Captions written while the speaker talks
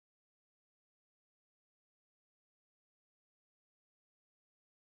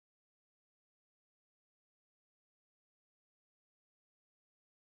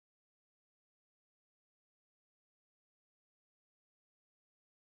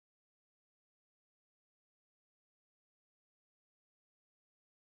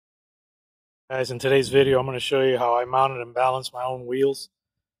Guys, in today's video, I'm going to show you how I mounted and balanced my own wheels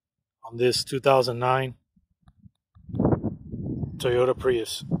on this 2009 Toyota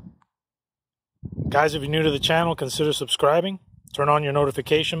Prius. Guys, if you're new to the channel, consider subscribing, turn on your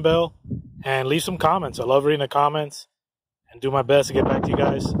notification bell, and leave some comments. I love reading the comments and do my best to get back to you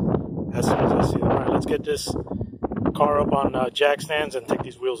guys as soon as I see them. All right, let's get this car up on jack stands and take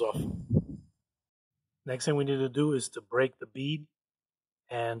these wheels off. Next thing we need to do is to break the bead.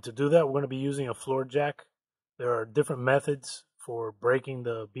 And to do that, we're going to be using a floor jack. There are different methods for breaking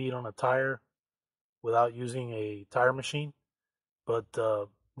the bead on a tire without using a tire machine. But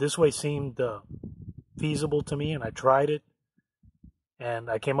this way seemed feasible to me, and I tried it. And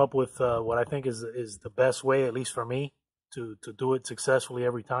I came up with what I think is the best way, at least for me, to do it successfully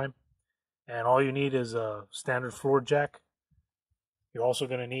every time. And all you need is a standard floor jack. You're also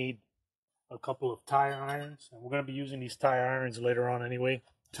going to need a couple of tire irons, and we're going to be using these tire irons later on anyway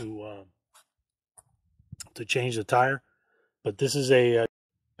to change the tire. But this is a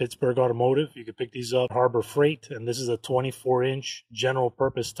Pittsburgh Automotive. You can pick these up Harbor Freight, and this is a 24-inch general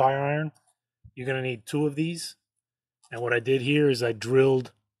purpose tire iron. You're going to need 2 of these, and what I did here is I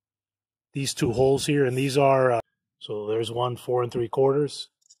drilled these 2 holes here, and these are so there's one 4 3/4,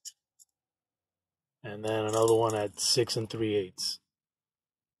 and then another one at 6 3/8.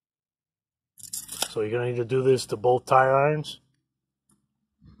 So you're going to need to do this to both tire irons.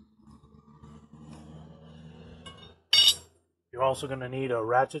 You're also going to need a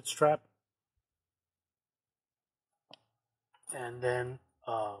ratchet strap. And then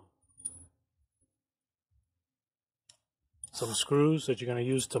some screws that you're going to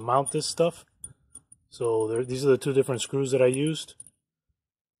use to mount this stuff. So these are the 2 different screws that I used.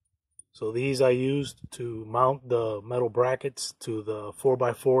 So these I used to mount the metal brackets to the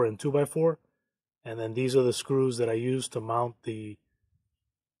 4x4 and 2x4. And then these are the screws that I used to mount the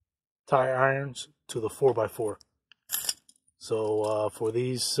tire irons to the 4x4. So for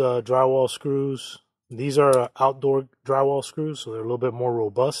these drywall screws, these are outdoor drywall screws, so they're a little bit more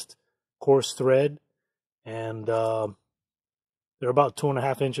robust, coarse thread, and they're about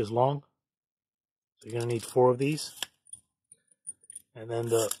 2.5 inches long. So you're going to need 4 of these. And then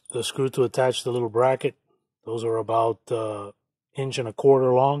the screw to attach the little bracket, those are about 1.25 inches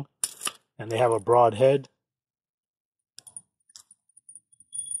long. And they have a broad head.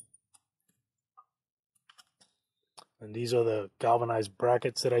 And these are the galvanized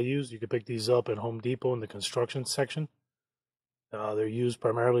brackets that I used. You can pick these up at Home Depot in the construction section. They're used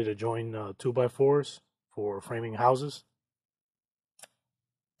primarily to join 2x4s for framing houses.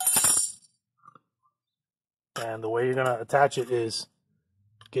 And the way you're going to attach it is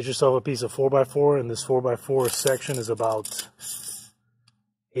get yourself a piece of 4x4, and this 4x4 section is about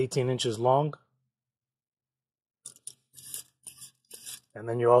 18 inches long. And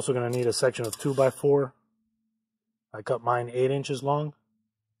then you're also going to need a section of 2x4. I cut mine 8 inches long.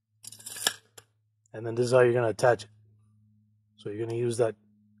 And then this is how you're going to attach it. So you're going to use that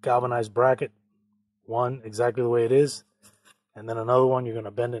galvanized bracket, one exactly the way it is, and then another one you're going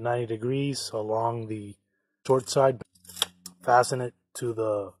to bend it 90 degrees along the short side, fasten it to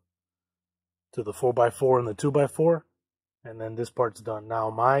the 4x4 and the 2x4. And then this part's done. Now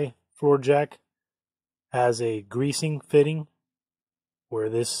my floor jack has a greasing fitting where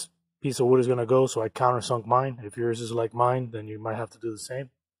this piece of wood is going to go, so I countersunk mine. If yours is like mine, then you might have to do the same.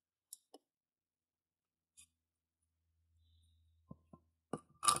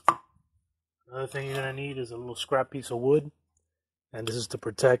 Another thing you're going to need is a little scrap piece of wood, and this is to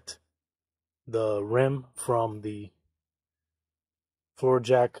protect the rim from the floor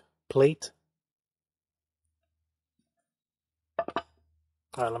jack plate.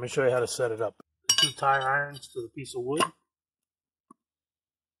 All right, let me show you how to set it up. 2 tire irons to the piece of wood.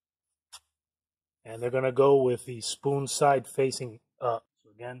 And they're going to go with the spoon side facing up. So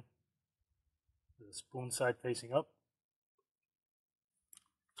again, the spoon side facing up.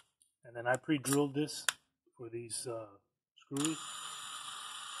 And then I pre-drilled this for these screws.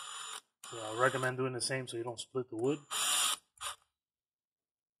 So I recommend doing the same so you don't split the wood.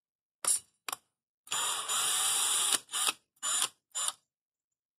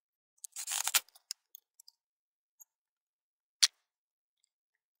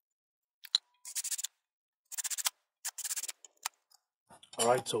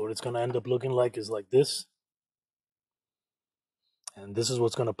 Alright, so what it's going to end up looking like is like this. And this is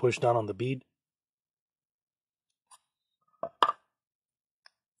what's going to push down on the bead.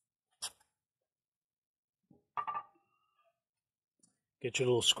 Get your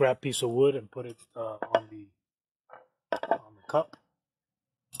little scrap piece of wood and put it on the cup.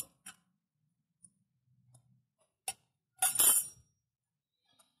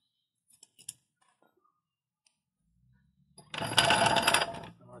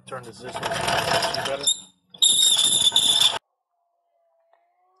 turn this way so you can see better.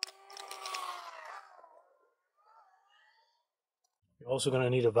 You're also going to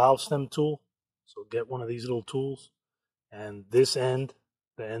need a valve stem tool, so get one of these little tools. And this end,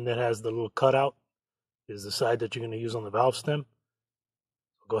 the end that has the little cutout, is the side that you're going to use on the valve stem.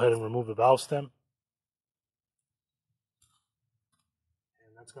 So go ahead and remove the valve stem.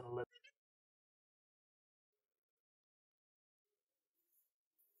 And that's going to let...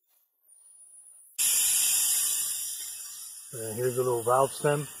 And here's the little valve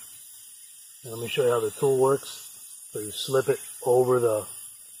stem. And let me show you how the tool works. So you slip it over the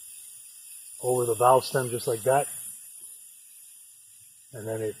valve stem just like that. And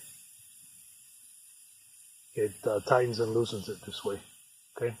then it tightens and loosens it this way.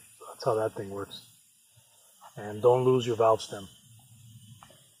 Okay, so that's how that thing works. And don't lose your valve stem.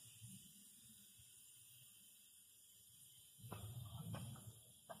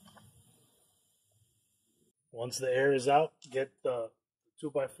 Once the air is out, get the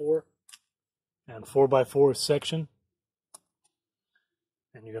 2x4 and 4x4 section,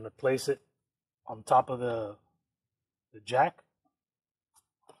 and you're going to place it on top of the jack,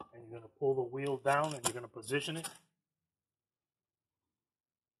 and you're going to pull the wheel down and you're going to position it.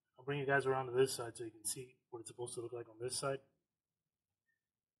 I'll bring you guys around to this side so you can see what it's supposed to look like on this side.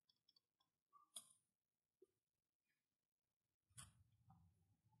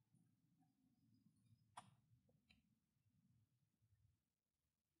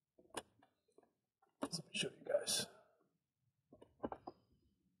 Let me show you guys.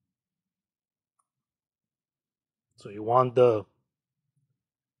 So you want the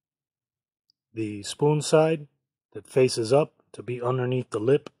spoon side that faces up to be underneath the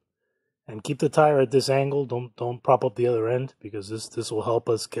lip, and keep the tire at this angle. Don't prop up the other end, because this will help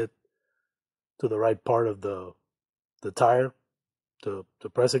us get to the right part of the tire to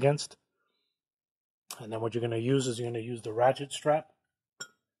press against. And then what you're going to use is you're going to use the ratchet strap.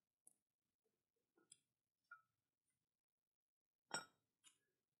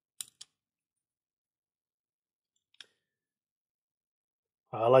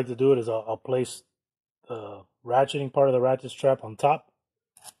 How I like to do it is I'll place the ratcheting part of the ratchet strap on top,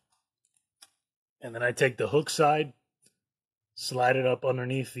 and then I take the hook side, slide it up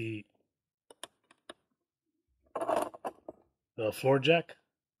underneath the floor jack,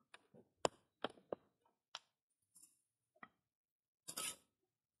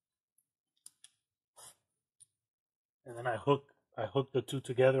 and then I hook the two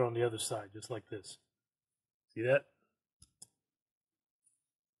together on the other side, just like this. See that?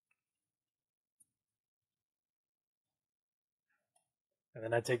 And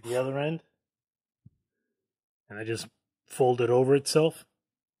then I take the other end and I just fold it over itself,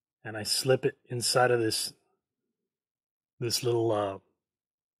 and I slip it inside of this little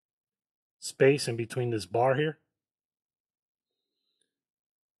space in between this bar here.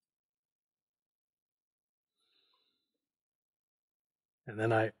 And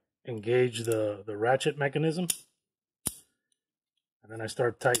then I engage the ratchet mechanism, and then I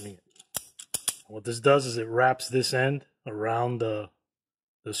start tightening it. And what this does is it wraps this end around the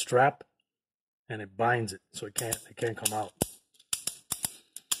strap, and it binds it so it can't come out.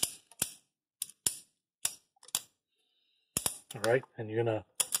 All right, and you're gonna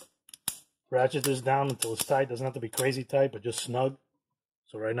ratchet this down until it's tight. Doesn't have to be crazy tight, but just snug.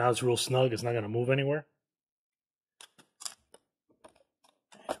 So right now it's real snug. It's not gonna move anywhere.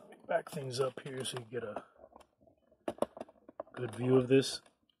 Let me back things up here so you get a good view of this.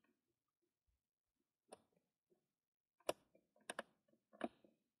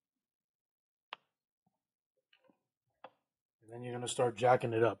 And then you're going to start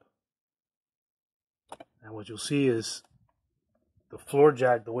jacking it up. And what you'll see is the floor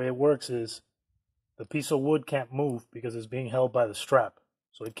jack, the way it works is the piece of wood can't move because it's being held by the strap.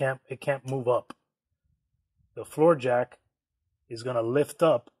 So it can't move up. The floor jack is going to lift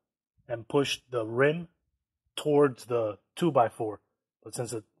up and push the rim towards the 2x4. But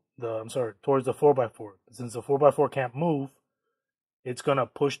since towards the 4x4. But since the 4x4 can't move, it's going to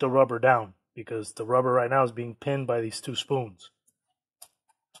push the rubber down, because the rubber right now is being pinned by these two spoons.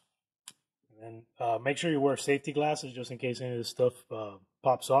 And make sure you wear safety glasses just in case any of this stuff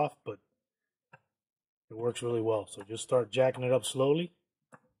pops off, but it works really well. So just start jacking it up slowly,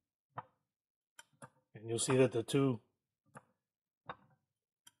 and you'll see that the two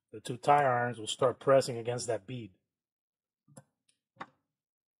tire irons will start pressing against that bead.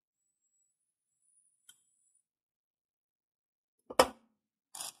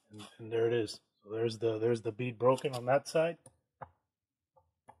 And there it is. So there's the bead broken on that side.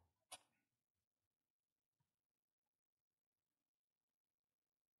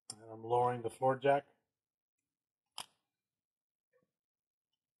 I'm lowering the floor jack,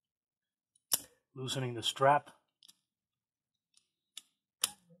 loosening the strap,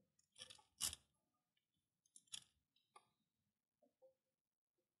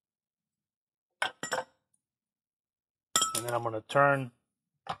 and then I'm going to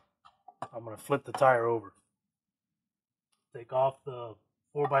flip the tire over. Take off the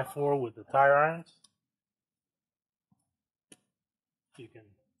 4x4 with the tire irons. You can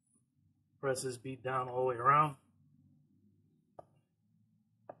press this bead down all the way around.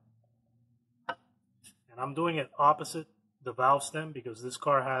 And I'm doing it opposite the valve stem because this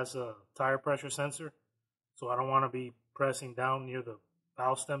car has a tire pressure sensor. So I don't want to be pressing down near the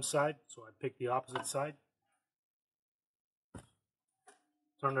valve stem side. So I pick the opposite side.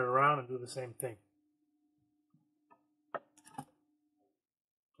 Turn it around and do the same thing.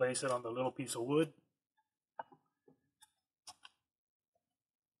 Place it on the little piece of wood.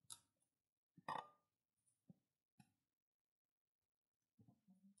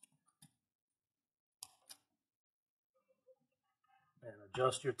 And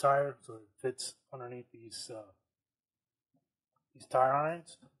adjust your tire so it fits underneath these tire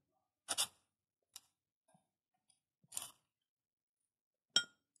irons.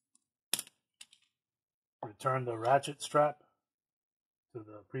 Return the ratchet strap to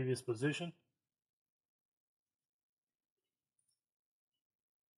the previous position.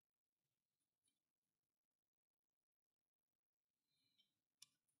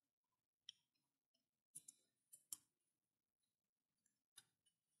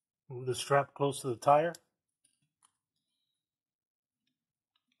 Move the strap close to the tire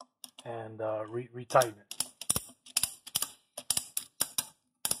and retighten it.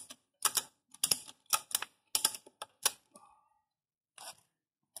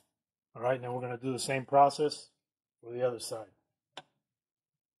 All right, now we're going to do the same process for the other side.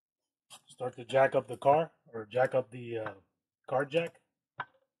 Start to jack up the car, or jack up the car jack.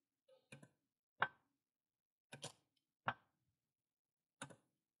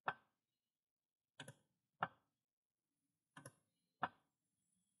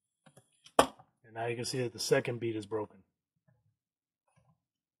 And now you can see that the second bead is broken.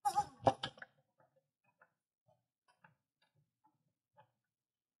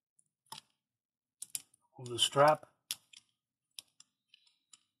 Move the strap.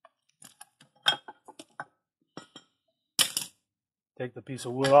 Take the piece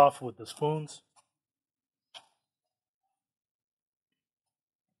of wood off with the spoons.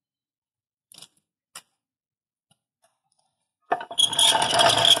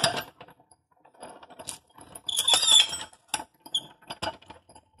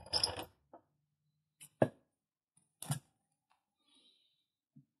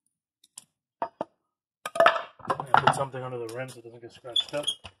 Put something under the rim so it doesn't get scratched up.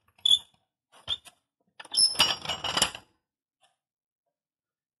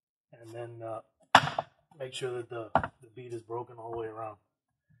 And then make sure that the bead is broken all the way around.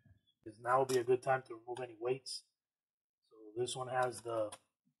 Because now will be a good time to remove any weights. So this one has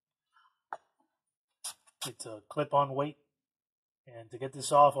it's a clip-on weight. And to get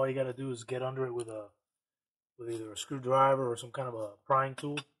this off, all you got to do is get under it with either a screwdriver or some kind of a prying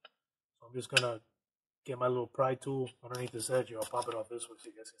tool. So I'm just going to get my little pry tool underneath this edge here. I'll pop it off this way so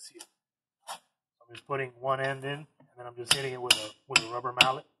you guys can see it. I'm just putting one end in, and then I'm just hitting it with a rubber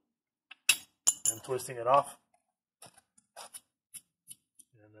mallet and twisting it off.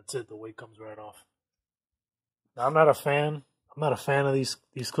 And that's it. The weight comes right off. Now I'm not a fan of these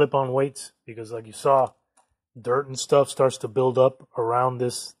clip-on weights because, like you saw, dirt and stuff starts to build up around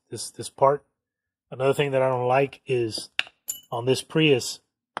this part. Another thing that I don't like is on this Prius,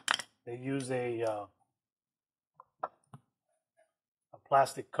 they use a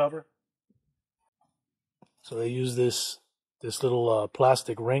plastic cover. So they use this little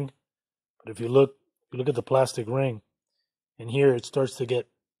plastic ring. But if you look at the plastic ring, and here it starts to get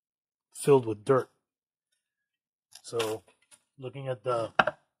filled with dirt. So looking at let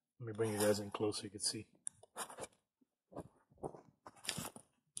me bring you guys in close so you can see.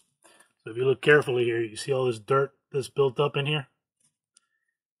 So if you look carefully here, you see all this dirt that's built up in here.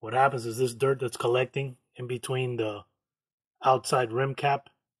 What happens is this dirt that's collecting in between the outside rim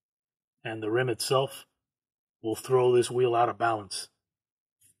cap and the rim itself will throw this wheel out of balance.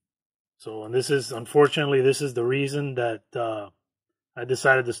 So, and unfortunately, this is the reason that I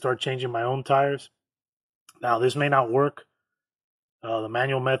decided to start changing my own tires. Now, this may not work. The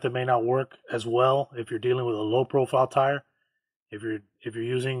manual method may not work as well if you're dealing with a low profile tire. If you're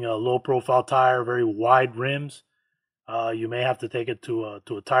using a low profile tire, very wide rims, you may have to take it to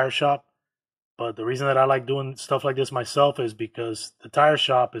a tire shop. But the reason that I like doing stuff like this myself is because the tire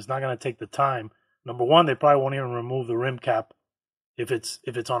shop is not going to take the time. Number one, they probably won't even remove the rim cap if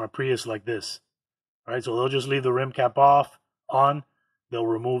it's on a Prius like this. All right, so they'll just leave the rim cap on. They'll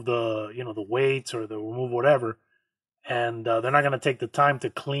remove the the weights, or they'll remove whatever, and they're not going to take the time to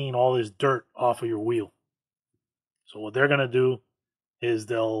clean all this dirt off of your wheel. So what they're going to do is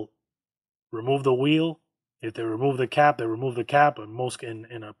they'll remove the wheel. If they remove the cap, they remove the cap. And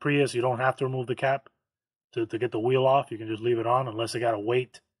in a Prius, you don't have to remove the cap to get the wheel off. You can just leave it on unless they got a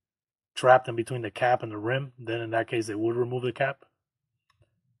weight trapped in between the cap and the rim. Then in that case, they would remove the cap.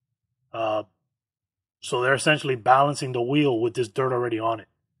 So they're essentially balancing the wheel with this dirt already on it.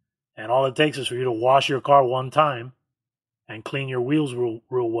 And all it takes is for you to wash your car one time and clean your wheels real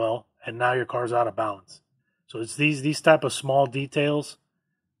well, and now your car's out of balance. So it's these type of small details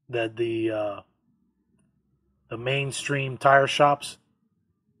that the mainstream tire shops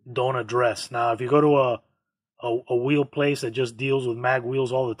don't address. Now, if you go to a wheel place that just deals with mag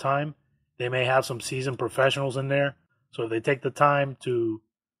wheels all the time, they may have some seasoned professionals in there. So if they take the time to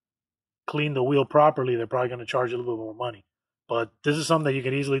clean the wheel properly, they're probably going to charge a little bit more money. But this is something that you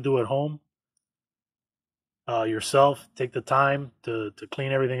can easily do at home yourself. Take the time to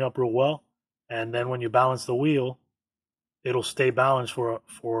clean everything up real well, and then when you balance the wheel, it'll stay balanced for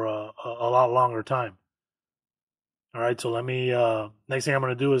a lot longer time. All right, so let me, next thing I'm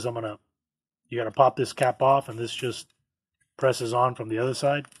going to do is you got to pop this cap off, and this just presses on from the other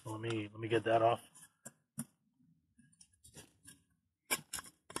side. Let me get that off.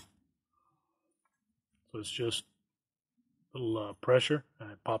 So it's just a little pressure,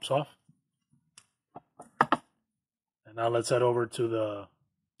 and it pops off. And now let's head over to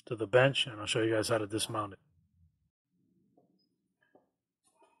the bench, and I'll show you guys how to dismount it.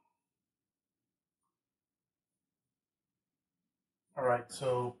 All right,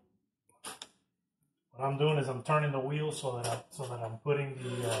 so what I'm doing is I'm turning the wheel so that I'm putting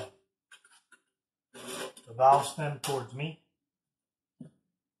the valve stem towards me,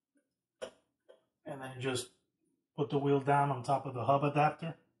 and then just put the wheel down on top of the hub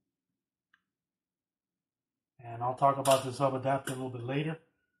adapter. And I'll talk about this hub adapter a little bit later.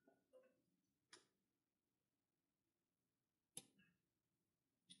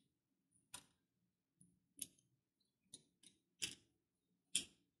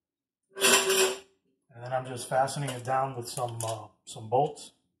 And then I'm just fastening it down with some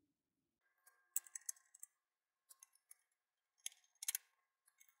bolts.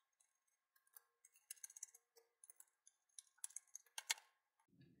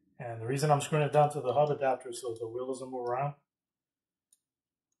 And the reason I'm screwing it down to the hub adapter is so the wheel doesn't move around.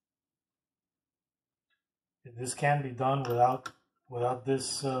 This can be done without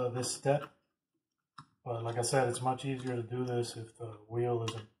this this step, but like I said, it's much easier to do this if the wheel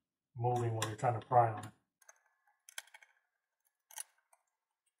isn't moving when you're trying to pry on it.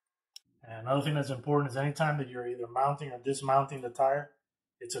 And another thing that's important is anytime that you're either mounting or dismounting the tire,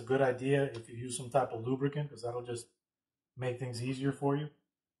 it's a good idea if you use some type of lubricant, because that'll just make things easier for you.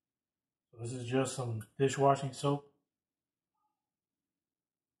 So this is just some dishwashing soap.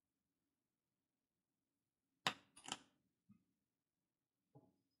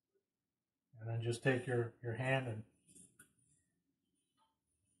 And then just take your hand and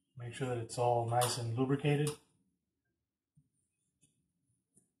make sure that it's all nice and lubricated.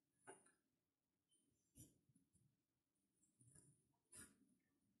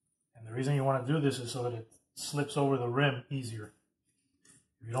 And the reason you want to do this is so that it slips over the rim easier.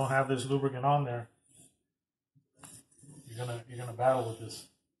 If you don't have this lubricant on there, you're gonna battle with this.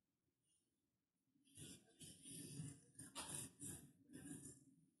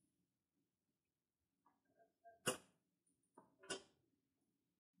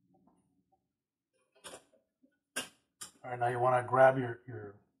 All right, now you want to grab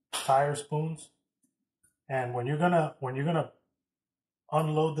your tire spoons, and when you're gonna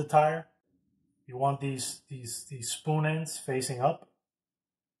unload the tire, you want these spoon ends facing up.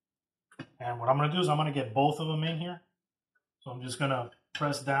 And what I'm going to do is I'm going to get both of them in here. So I'm just going to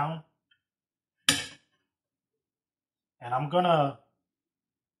press down. And I'm going to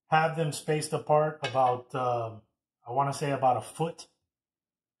have them spaced apart about, I want to say about a foot.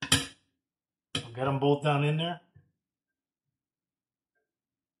 So get them both down in there.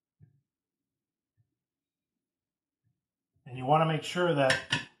 And you want to make sure that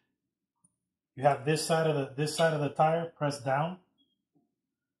you have this side of the tire pressed down.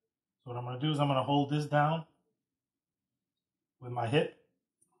 So what I'm going to do is I'm going to hold this down with my hip,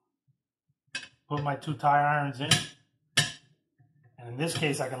 put my 2 tire irons in, and in this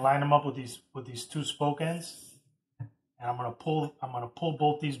case I can line them up with these 2 spoke ends, and I'm going to pull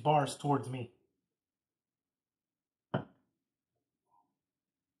both these bars towards me.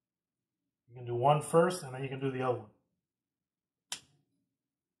 You can do one first, and then you can do the other one.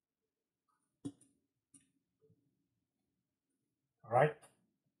 All right.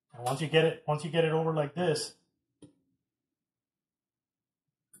 And once you get it over like this,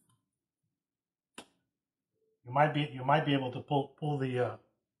 you might be able to pull the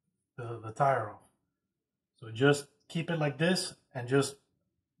tire off. So just keep it like this and just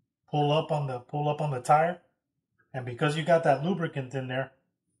pull up on the tire. And because you got that lubricant in there,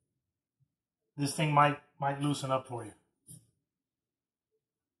 this thing might loosen up for you.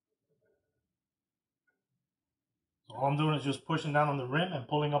 So all I'm doing is just pushing down on the rim and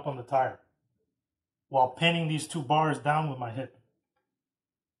pulling up on the tire while pinning these two bars down with my hip.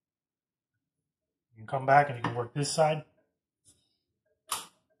 You can come back and you can work this side.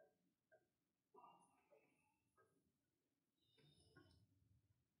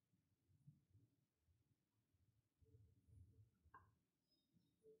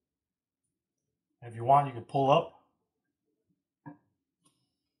 If you want, you can pull up.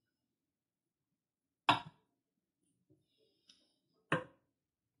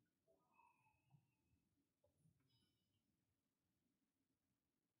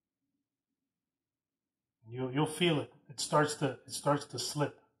 You'll feel it. It starts to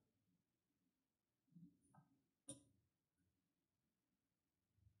slip.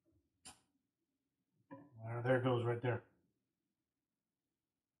 There it goes right there.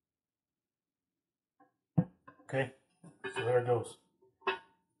 Okay, so there it goes.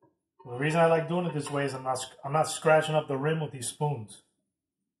 Well, the reason I like doing it this way is I'm not scratching up the rim with these spoons.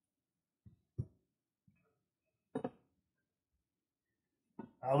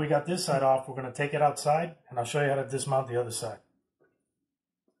 Now we got this side off, we're going to take it outside, and I'll show you how to dismount the other side.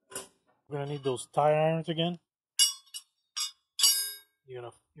 We're going to need those tire irons again. You're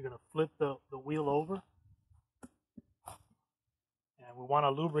gonna flip the wheel over, and we want to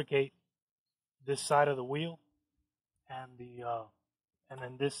lubricate this side of the wheel and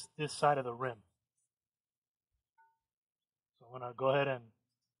then this side of the rim. So I'm gonna go ahead and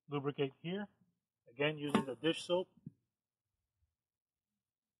lubricate here again using the dish soap.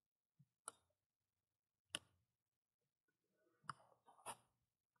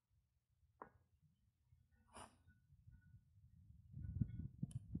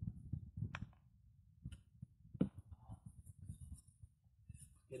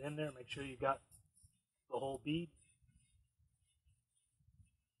 Get in there, make sure you got the whole bead.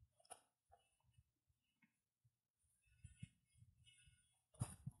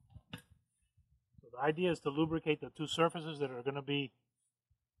 So the idea is to lubricate the two surfaces that are going to be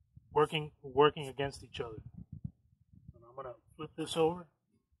working against each other. And I'm going to flip this over.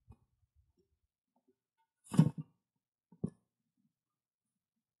 And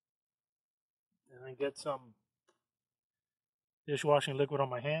then get some dishwashing liquid on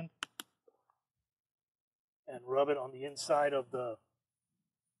my hand and rub it on the inside of the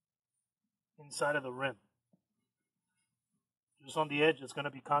rim. Just on the edge, it's going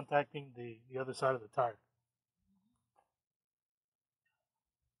to be contacting the other side of the tire.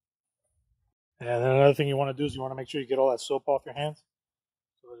 And then another thing you want to do is you want to make sure you get all that soap off your hands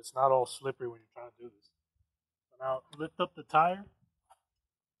so that it's not all slippery when you're trying to do this. So now lift up the tire,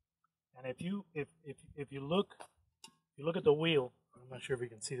 and if you look at the wheel, I'm not sure if you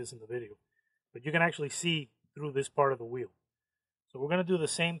can see this in the video, but you can actually see through this part of the wheel. So we're going to do the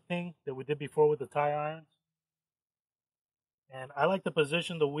same thing that we did before with the tire irons. And I like to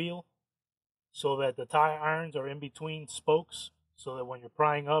position the wheel so that the tire irons are in between spokes, so that when you're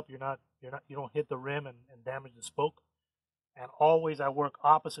prying up, you don't hit the rim and damage the spoke. And always I work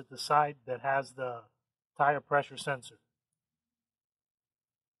opposite the side that has the tire pressure sensor.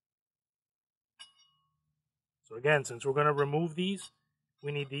 So again, since we're going to remove these,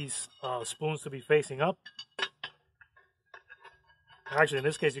 we need these spoons to be facing up. Actually, in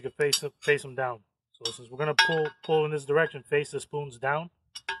this case, you could face them down. So since we're going to pull in this direction, face the spoons down.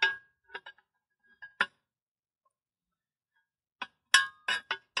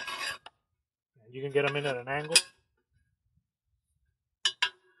 And you can get them in at an angle.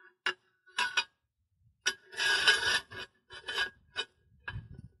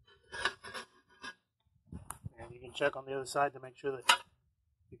 And you can check on the other side to make sure that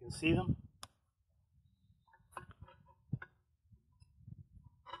you can see them.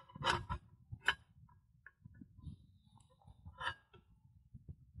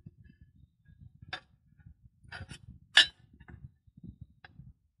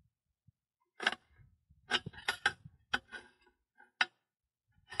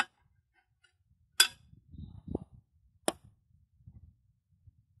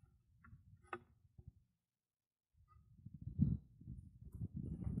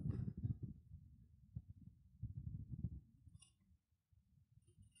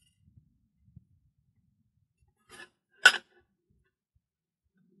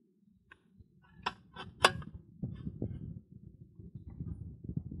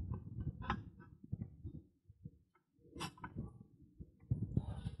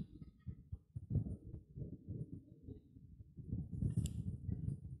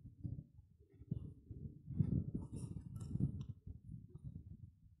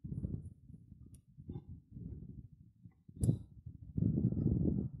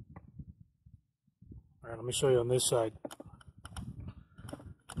 Alright, let me show you on this side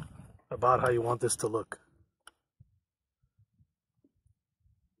about how you want this to look.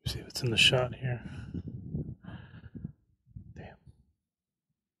 See if it's in the shot here. Damn.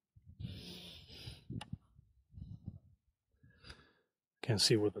 Can't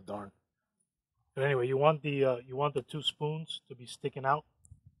see where the darn. But anyway, you want the two spoons to be sticking out.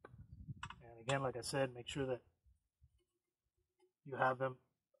 And again, like I said, make sure that you have them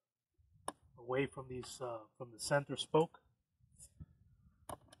away from these from the center spoke.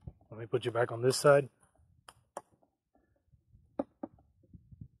 Let me put you back on this side.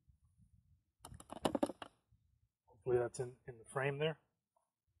 Hopefully that's in the frame there.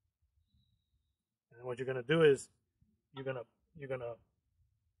 And then what you're gonna do is you're gonna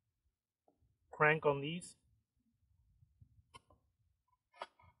crank on these.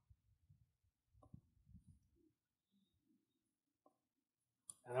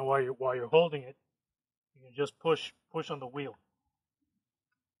 And then while you're holding it, you can just push on the wheel.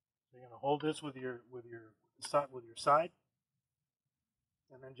 So you're gonna hold this with your side,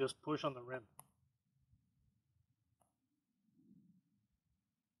 and then just push on the rim.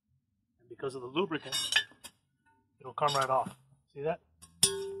 And because of the lubricant, it'll come right off. See that?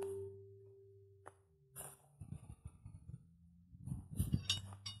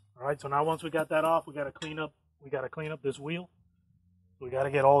 All right. So now once we got that off, we gotta clean up this wheel. We got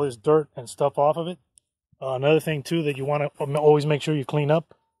to get all this dirt and stuff off of it. Another thing too that you want to always make sure you clean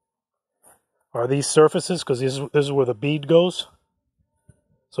up are these surfaces, because this is where the bead goes.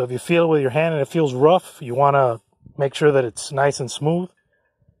 So if you feel it with your hand and it feels rough, you want to make sure that it's nice and smooth.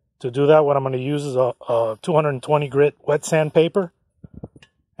 To do that, what I'm going to use is a 220 grit wet sandpaper,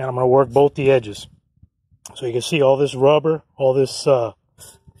 and I'm going to work both the edges. So you can see all this rubber, all this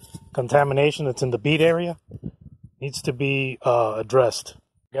contamination that's in the bead area needs to be addressed.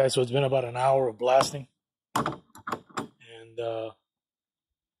 Guys, so it's been about an hour of blasting. And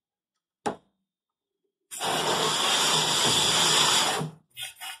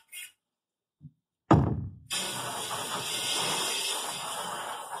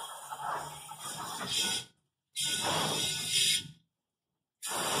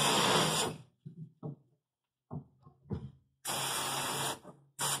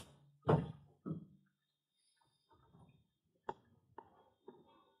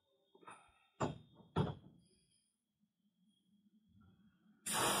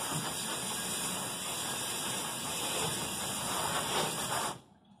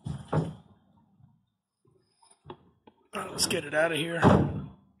let's get it out of here.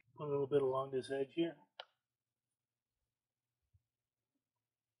 Put a little bit along this edge here.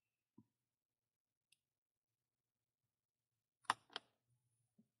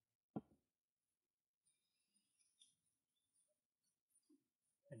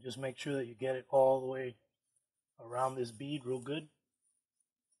 And just make sure that you get it all the way around this bead real good.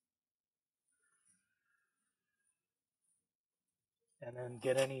 And then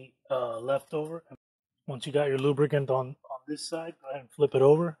get any leftover. Once you got your lubricant on this side, go ahead and flip it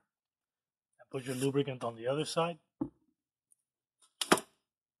over and put your lubricant on the other side.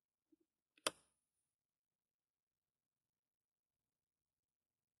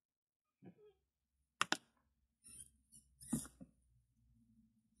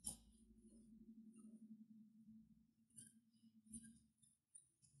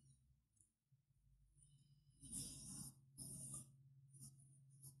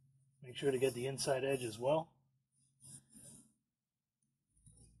 Make sure to get the inside edge as well.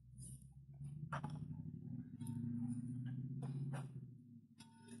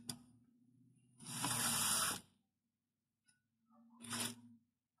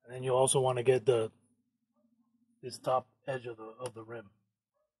 And then you also want to get this top edge of the rim.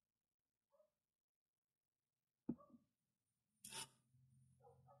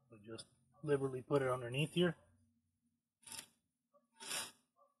 So just liberally put it underneath here.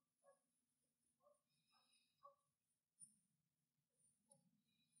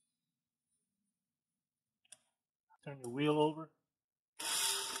 Turn your wheel over.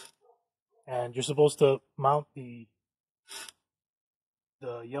 And you're supposed to mount the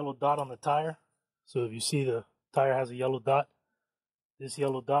yellow dot on the tire. So if you see the tire has a yellow dot, this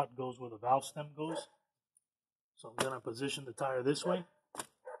yellow dot goes where the valve stem goes. So I'm going to position the tire this way.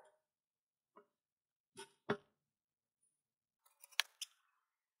 And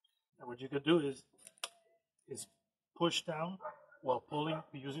what you could do is push down while pulling,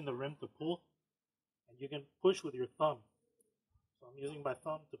 using the rim to pull. And you can push with your thumb. So I'm using my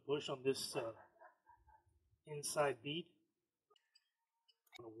thumb to push on this inside bead.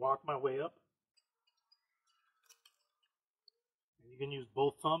 I'm going to walk my way up. And you can use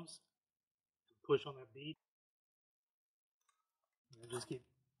both thumbs to push on that bead. And just keep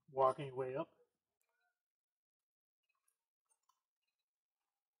walking your way up.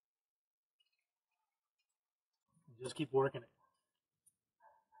 And just keep working it.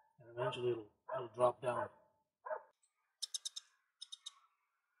 And eventually it'll drop down.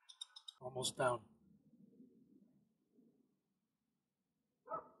 Almost down.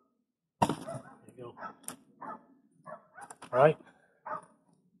 There you go. Alright.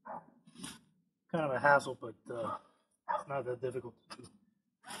 Kind of a hassle, but it's not that difficult to do.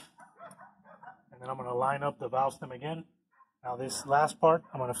 And then I'm going to line up the valve stem again. Now this last part,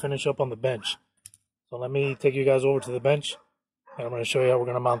 I'm going to finish up on the bench. So let me take you guys over to the bench, and I'm going to show you how we're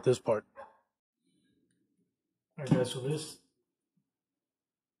going to mount this part. Alright guys, so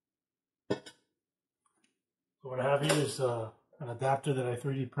what I have here is an adapter that I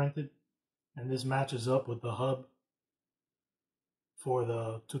 3D printed, and this matches up with the hub for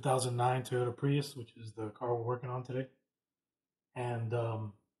the 2009 Toyota Prius, which is the car we're working on today. And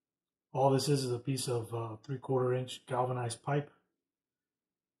all this is a piece of 3/4 inch galvanized pipe,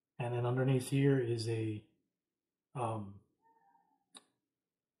 and then underneath here is a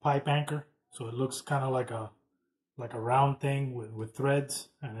pipe anchor, so it looks kind of like a round thing with threads,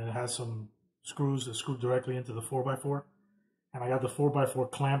 and it has some screws that screw directly into the 4x4. And I got the 4x4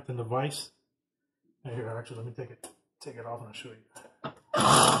 clamped in the vise. And here, actually, let me take it off and I'll show you.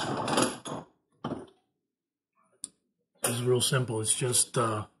 This is real simple. It's just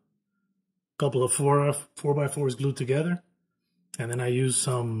a couple of 4x4s glued together, and then I use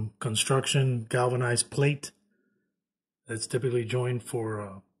some construction galvanized plate that's typically joined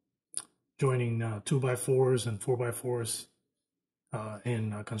for joining 2x4s and 4x4s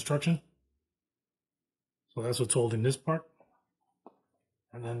in construction. So that's what's holding this part.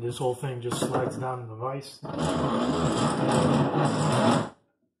 And then this whole thing just slides down in the vise.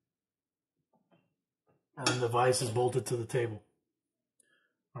 And then the vise is bolted to the table.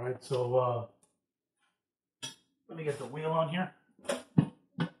 Alright, so let me get the wheel on here.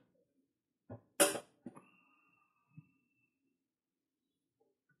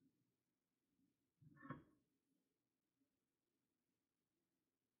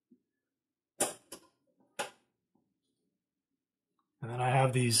 And then I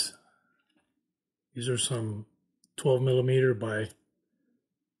have these are some 12mm by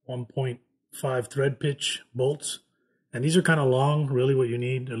 1.5 thread pitch bolts. And these are kind of long. Really what you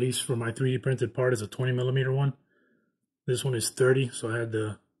need, at least for my 3D printed part, is a 20mm one. This one is 30, so I had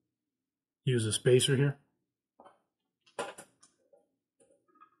to use a spacer here. But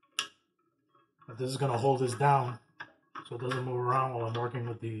this is going to hold this down so it doesn't move around while I'm working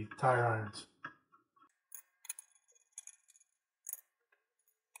with the tire irons.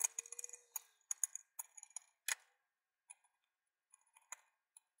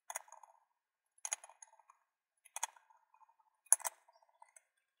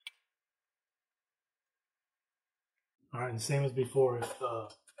 Alright, and same as before, if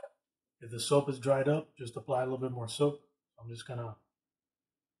the soap is dried up, just apply a little bit more soap. I'm just going to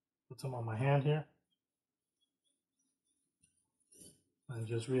put some on my hand here. And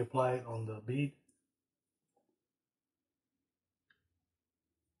just reapply it on the bead.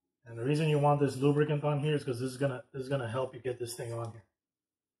 And the reason you want this lubricant on here is because this is gonna help you get this thing on here.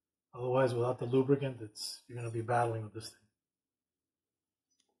 Otherwise, without the lubricant, you're gonna be battling with this thing.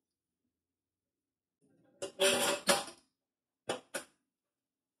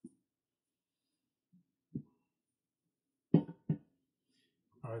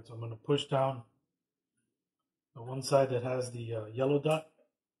 Alright, so I'm going to push down the one side that has the yellow dot.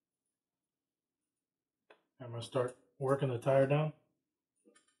 I'm going to start working the tire down.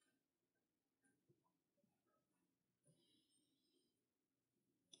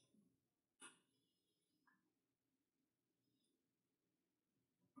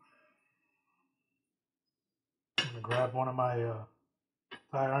 I'm going to grab one of my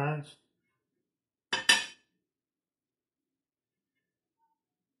tire irons.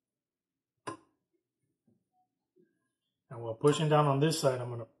 And while pushing down on this side, I'm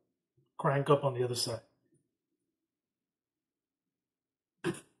going to crank up on the other side.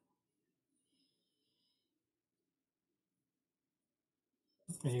 And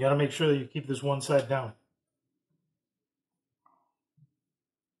you got to make sure that you keep this one side down.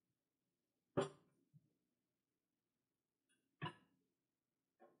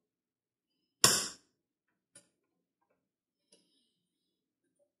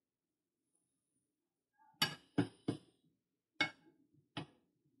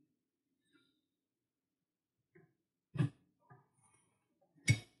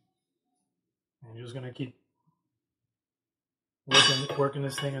 And you're just going to keep working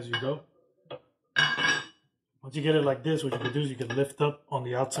this thing as you go. Once you get it like this, what you can do is you can lift up on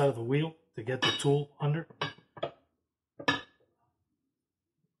the outside of the wheel to get the tool under.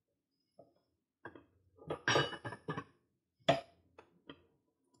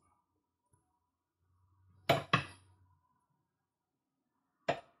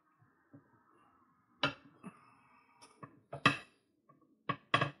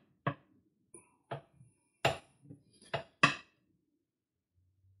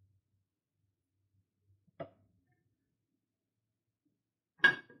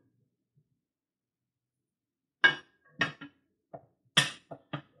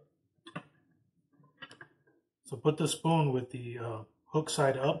 So put the spoon with the hook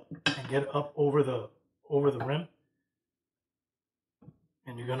side up and get it up over the rim,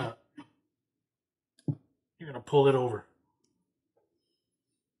 and you're gonna pull it over.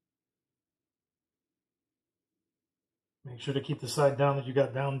 Make sure to keep the side down that you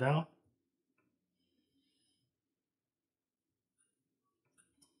got down.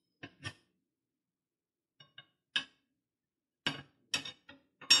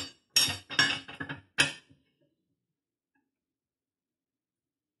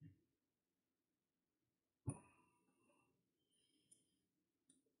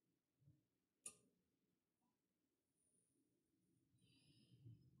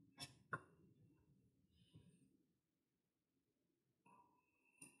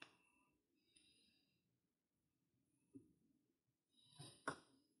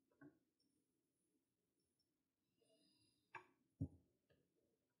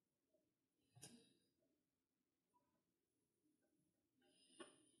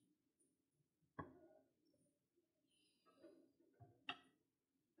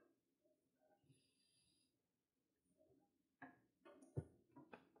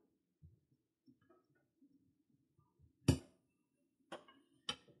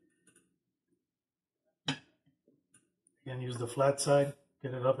 Again, use the flat side,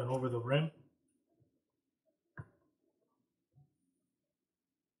 get it up and over the rim.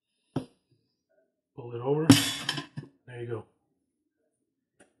 Pull it over. There you go.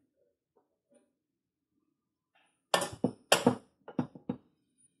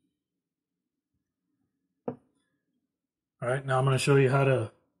 All right, now I'm going to show you how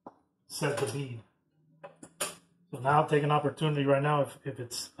to set the bead. So now take an opportunity right now, if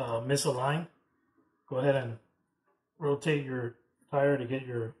it's misaligned, go ahead and rotate your tire to get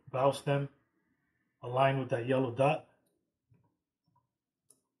your valve stem aligned with that yellow dot.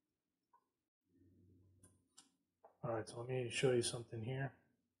 All right, so let me show you something here.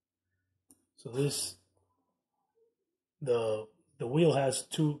 So the wheel has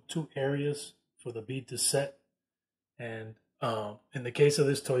two areas for the bead to set, and in the case of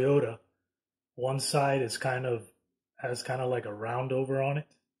this Toyota, one side is has kind of like a round over on it.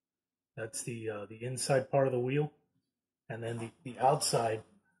 That's the inside part of the wheel, and then the outside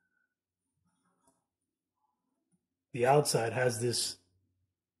has this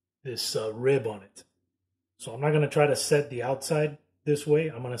rib on it. So I'm not going to try to set the outside this way.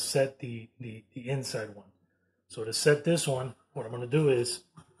 I'm going to set the inside one. So to set this one, what I'm going to do is,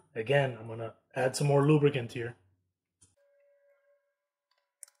 again, I'm going to add some more lubricant here.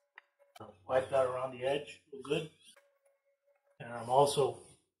 Wipe that around the edge real good. And I'm also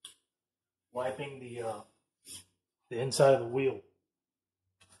wiping the inside of the wheel.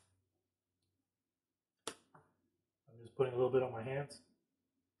 I'm just putting a little bit on my hands.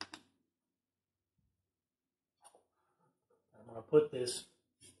 I'm going to put this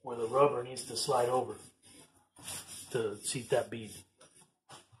where the rubber needs to slide over to seat that bead.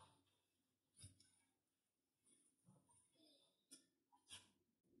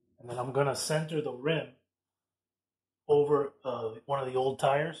 And then I'm going to center the rim over one of the old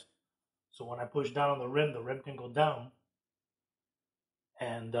tires. So when I push down on the rim can go down.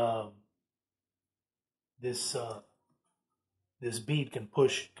 And this bead can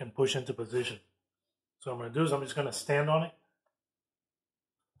push into position. So what I'm going to do is I'm just going to stand on it.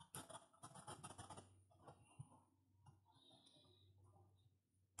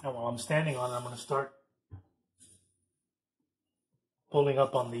 And while I'm standing on it, I'm going to start pulling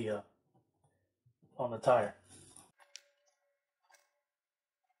up on the tire.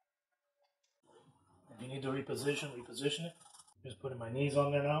 If you need to reposition it. Just putting my knees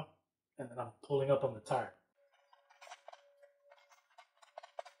on there now, and then I'm pulling up on the tire.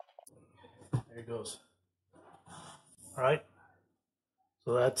 There it goes. All right.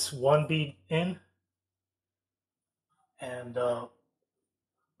 So that's one bead in, and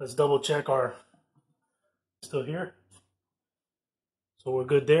let's double check our still here. So we're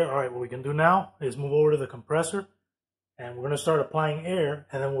good there. All right, what we can do now is move over to the compressor, and we're going to start applying air,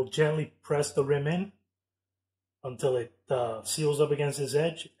 and then we'll gently press the rim in until it seals up against this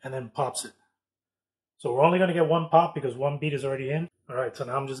edge and then pops it. So we're only going to get one pop because one bead is already in. All right, so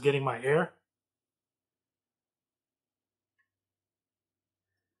now I'm just getting my air.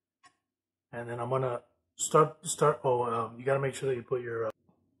 And then I'm going to start, you got to make sure that you put your,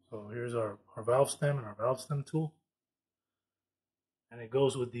 so here's our valve stem and our valve stem tool. And it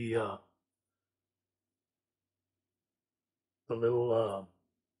goes with the little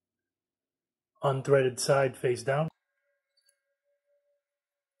unthreaded side face down.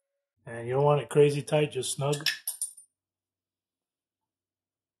 And you don't want it crazy tight, just snug.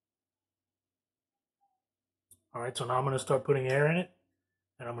 All right, so now I'm going to start putting air in it,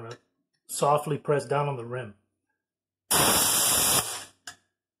 and I'm going to softly press down on the rim.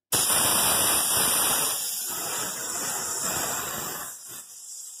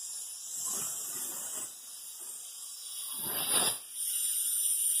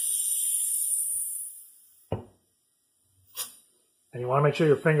 And you want to make sure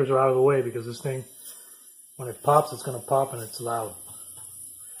your fingers are out of the way because this thing, when it pops, it's going to pop and it's loud.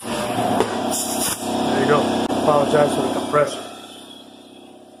 There you go. Apologize for the compressor.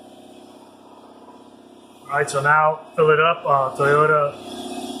 Alright, so now fill it up.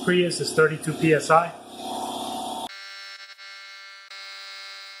 Toyota Prius is 32 PSI.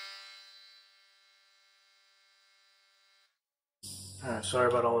 Alright, sorry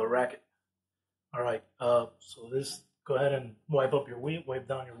about all the racket. Alright, so this, go ahead and wipe up your wheel, wipe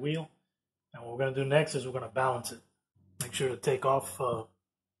down your wheel. And what we're going to do next is we're going to balance it. Make sure to take off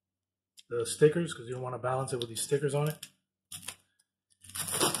the stickers because you don't want to balance it with these stickers on it.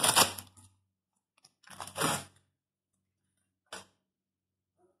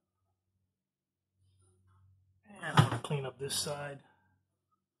 And I'm going to clean up this side.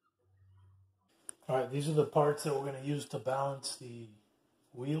 Alright, these are the parts that we're going to use to balance the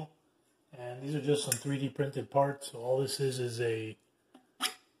wheel. And these are just some 3D printed parts. So all this is a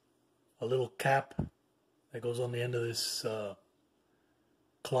little cap that goes on the end of this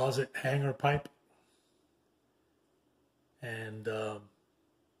closet hanger pipe. And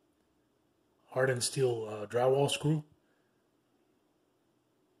hardened steel drywall screw.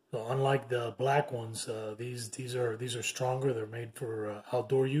 So unlike the black ones, these are stronger. They're made for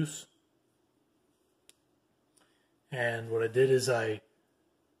outdoor use. And what I did is I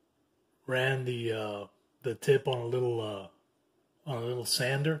ran the tip on a little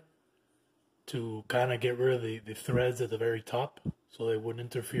sander to kind of get rid of the threads at the very top, so they wouldn't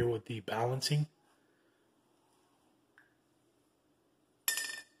interfere with the balancing.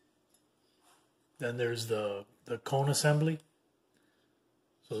 Then there's the cone assembly.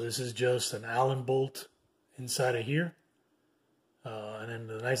 So this is just an Allen bolt inside of here. And then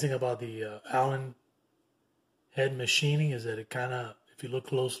the nice thing about the Allen head machining is that it kind of, if you look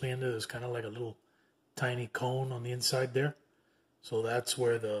closely into it, there's kind of like a little tiny cone on the inside there. So that's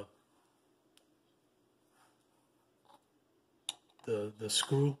where the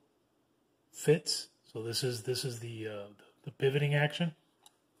screw fits. So this is the pivoting action.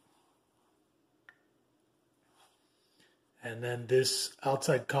 And then this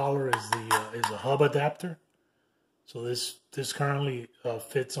outside collar is a hub adapter. So this currently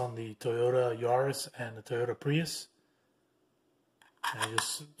fits on the Toyota Yaris and the Toyota Prius. And it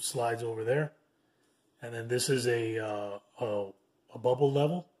just slides over there. And then this is a bubble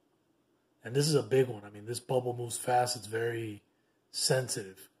level. And this is a big one. I mean, this bubble moves fast. It's very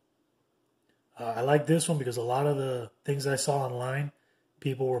sensitive. I like this one because a lot of the things I saw online,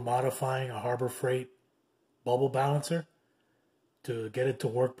 people were modifying a Harbor Freight bubble balancer to get it to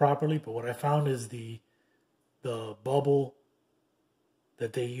work properly. But what I found is the bubble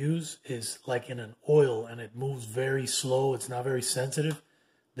that they use is like in an oil and it moves very slow. It's not very sensitive.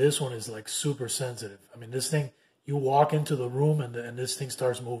 This one is like super sensitive. I mean, this thing, you walk into the room and this thing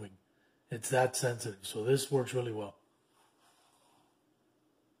starts moving. It's that sensitive. So this works really well.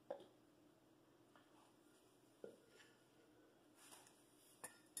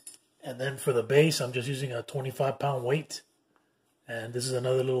 And then for the base, I'm just using a 25-pound weight. And this is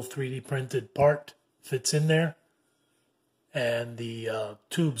another little 3D printed part. Fits in there. And the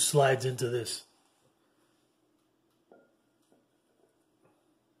tube slides into this.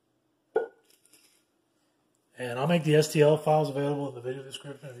 And I'll make the STL files available in the video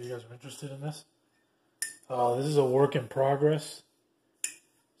description if you guys are interested in this. This is a work in progress.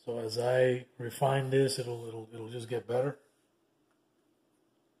 So as I refine this, it'll just get better.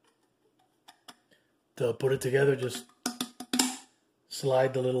 To put it together, just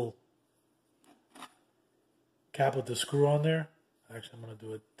slide the little cap with the screw on there. Actually, I'm going to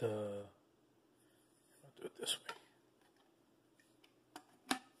do it this way.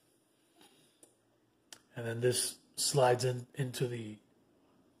 And then this slides into the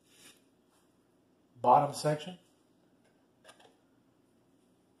bottom section.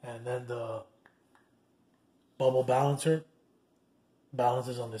 And then the bubble balancer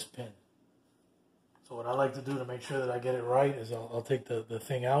balances on this pin. So what I like to do to make sure that I get it right is I'll take the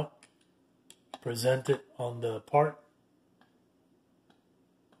thing out, present it on the part,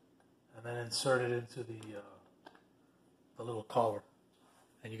 and then insert it into the little collar.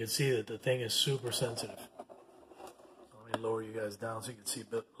 And you can see that the thing is super sensitive. So let me lower you guys down so you can see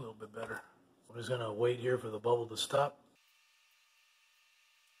a little bit better. I'm just going to wait here for the bubble to stop.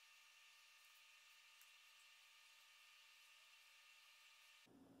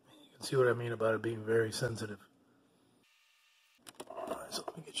 See what I mean about it being very sensitive. Alright, so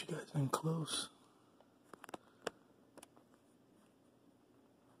let me get you guys in close.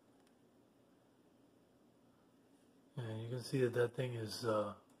 And you can see that that thing is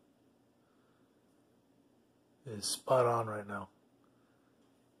spot on right now.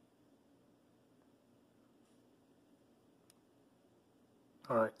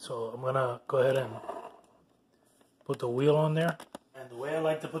 Alright, so I'm gonna go ahead and put the wheel on there. And the way I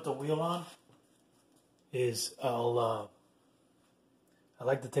like to put the wheel on is I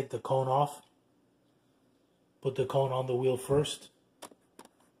like to take the cone off, put the cone on the wheel first,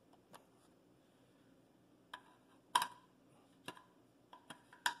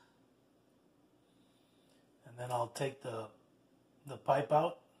 and then I'll take the pipe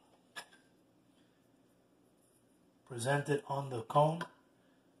out, present it on the cone,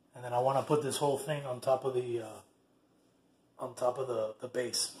 and then I want to put this whole thing on top of the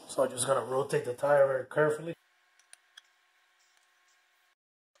base. So I'm just going to rotate the tire very carefully.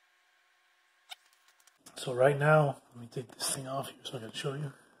 So right now, let me take this thing off here so I can show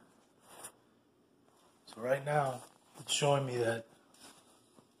you. So right now, it's showing me that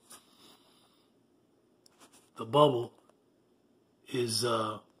the bubble is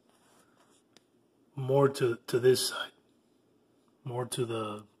more to this side, more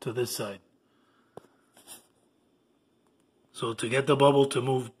to this side. So to get the bubble to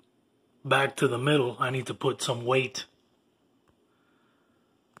move back to the middle, I need to put some weight.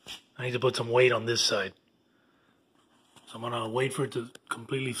 I need to put some weight on this side. So I'm gonna wait for it to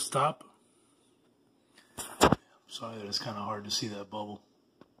completely stop. I'm sorry that it's kind of hard to see that bubble.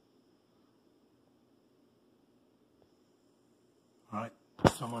 Alright,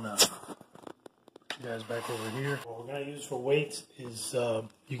 so I'm gonna put you guys back over here. What we're gonna use for weights is,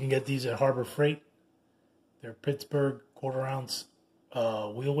 you can get these at Harbor Freight. They're Pittsburgh 1/4 ounce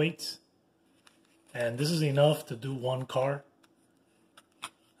wheel weights. And this is enough to do one car.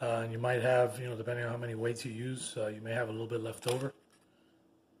 And you might have, depending on how many weights you use, you may have a little bit left over.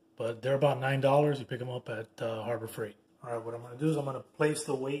 But they're about $9. You pick them up at Harbor Freight. All right, what I'm going to do is I'm going to place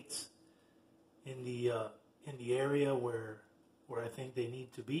the weights in the area where I think they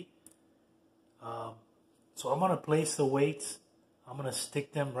need to be. So I'm going to place the weights. I'm going to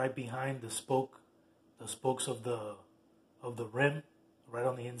stick them right behind the spokes of the rim, right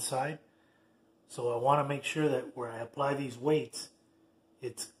on the inside. So I want to make sure that where I apply these weights,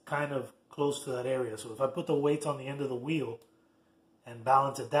 it's kind of close to that area. So if I put the weights on the end of the wheel and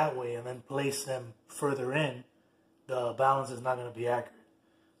balance it that way and then place them further in, the balance is not going to be accurate.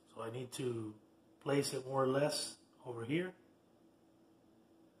 So I need to place it more or less over here.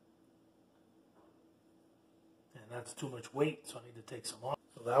 And that's too much weight, so I need to take some off.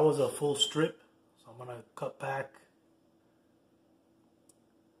 So that was a full strip. So I'm going to cut back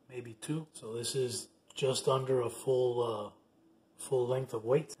maybe 2. So this is just under a full length of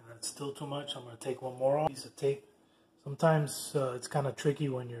weight, and that's still too much. I'm going to take one more off. Piece of tape. Sometimes it's kind of tricky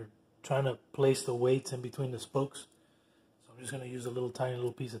when you're trying to place the weights in between the spokes. So I'm just going to use a tiny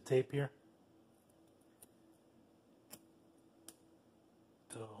little piece of tape here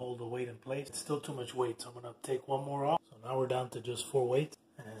to hold the weight in place. It's still too much weight, so I'm going to take one more off. So now we're down to just 4 weights,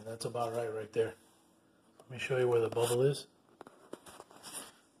 and that's about right there. Let me show you where the bubble is.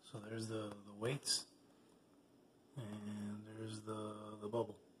 So there's the weights, and there's the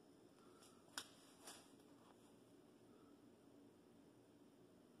bubble.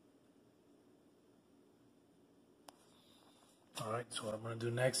 Alright, so what I'm going to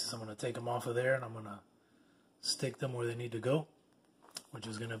do next is I'm going to take them off of there and I'm going to stick them where they need to go, which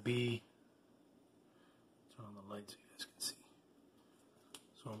is going to be, turn on the light so you guys can see.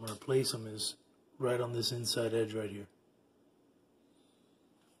 So I'm going to place them is right on this inside edge right here.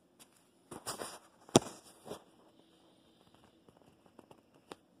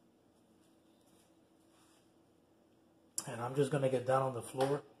 And I'm just going to get down on the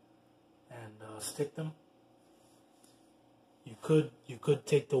floor and stick them. You could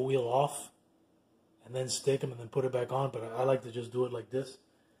take the wheel off and then stick them and then put it back on. But I like to just do it like this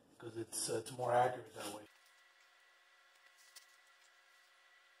because it's more accurate that way.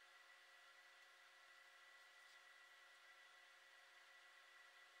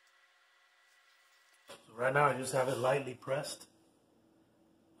 So right now I just have it lightly pressed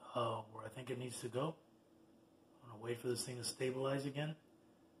where I think it needs to go. I'm going to wait for this thing to stabilize again.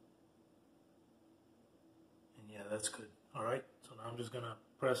 And yeah, that's good. Alright, so now I'm just going to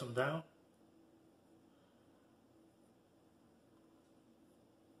press them down.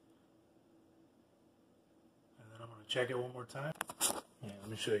 And then I'm going to check it one more time. Yeah, let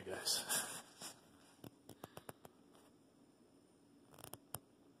me show you guys.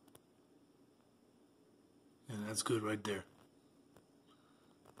 And that's good right there.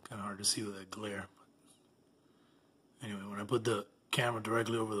 Kind of hard to see with that glare. But anyway, when I put the camera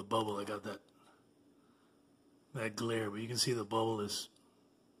directly over the bubble, I got that glare. But you can see the bubble is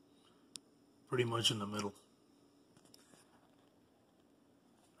pretty much in the middle.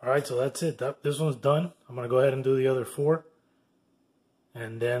 Alright, so that's it. This one's done. I'm going to go ahead and do the other 4.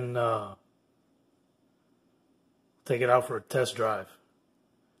 And then take it out for a test drive.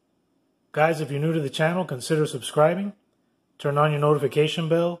 Guys, if you're new to the channel, consider subscribing. Turn on your notification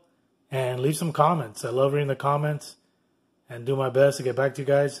bell and leave some comments. I love reading the comments and do my best to get back to you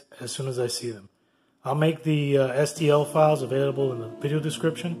guys as soon as I see them. I'll make the STL files available in the video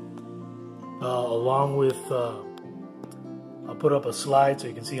description along with, I'll put up a slide so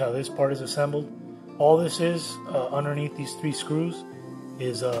you can see how this part is assembled. All this is underneath these 3 screws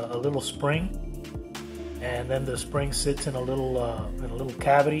is a little spring, and then the spring sits in a little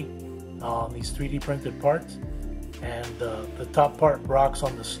cavity on these 3D printed parts, and the top part rocks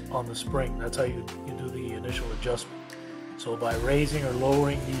on the spring. That's how you do the initial adjustment. So by raising or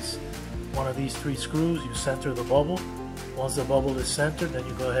lowering one of these 3 screws, you center the bubble. Once the bubble is centered, then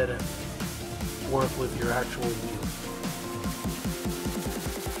you go ahead and work with your actual wheel.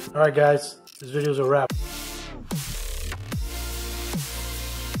 Alright guys, this video is a wrap.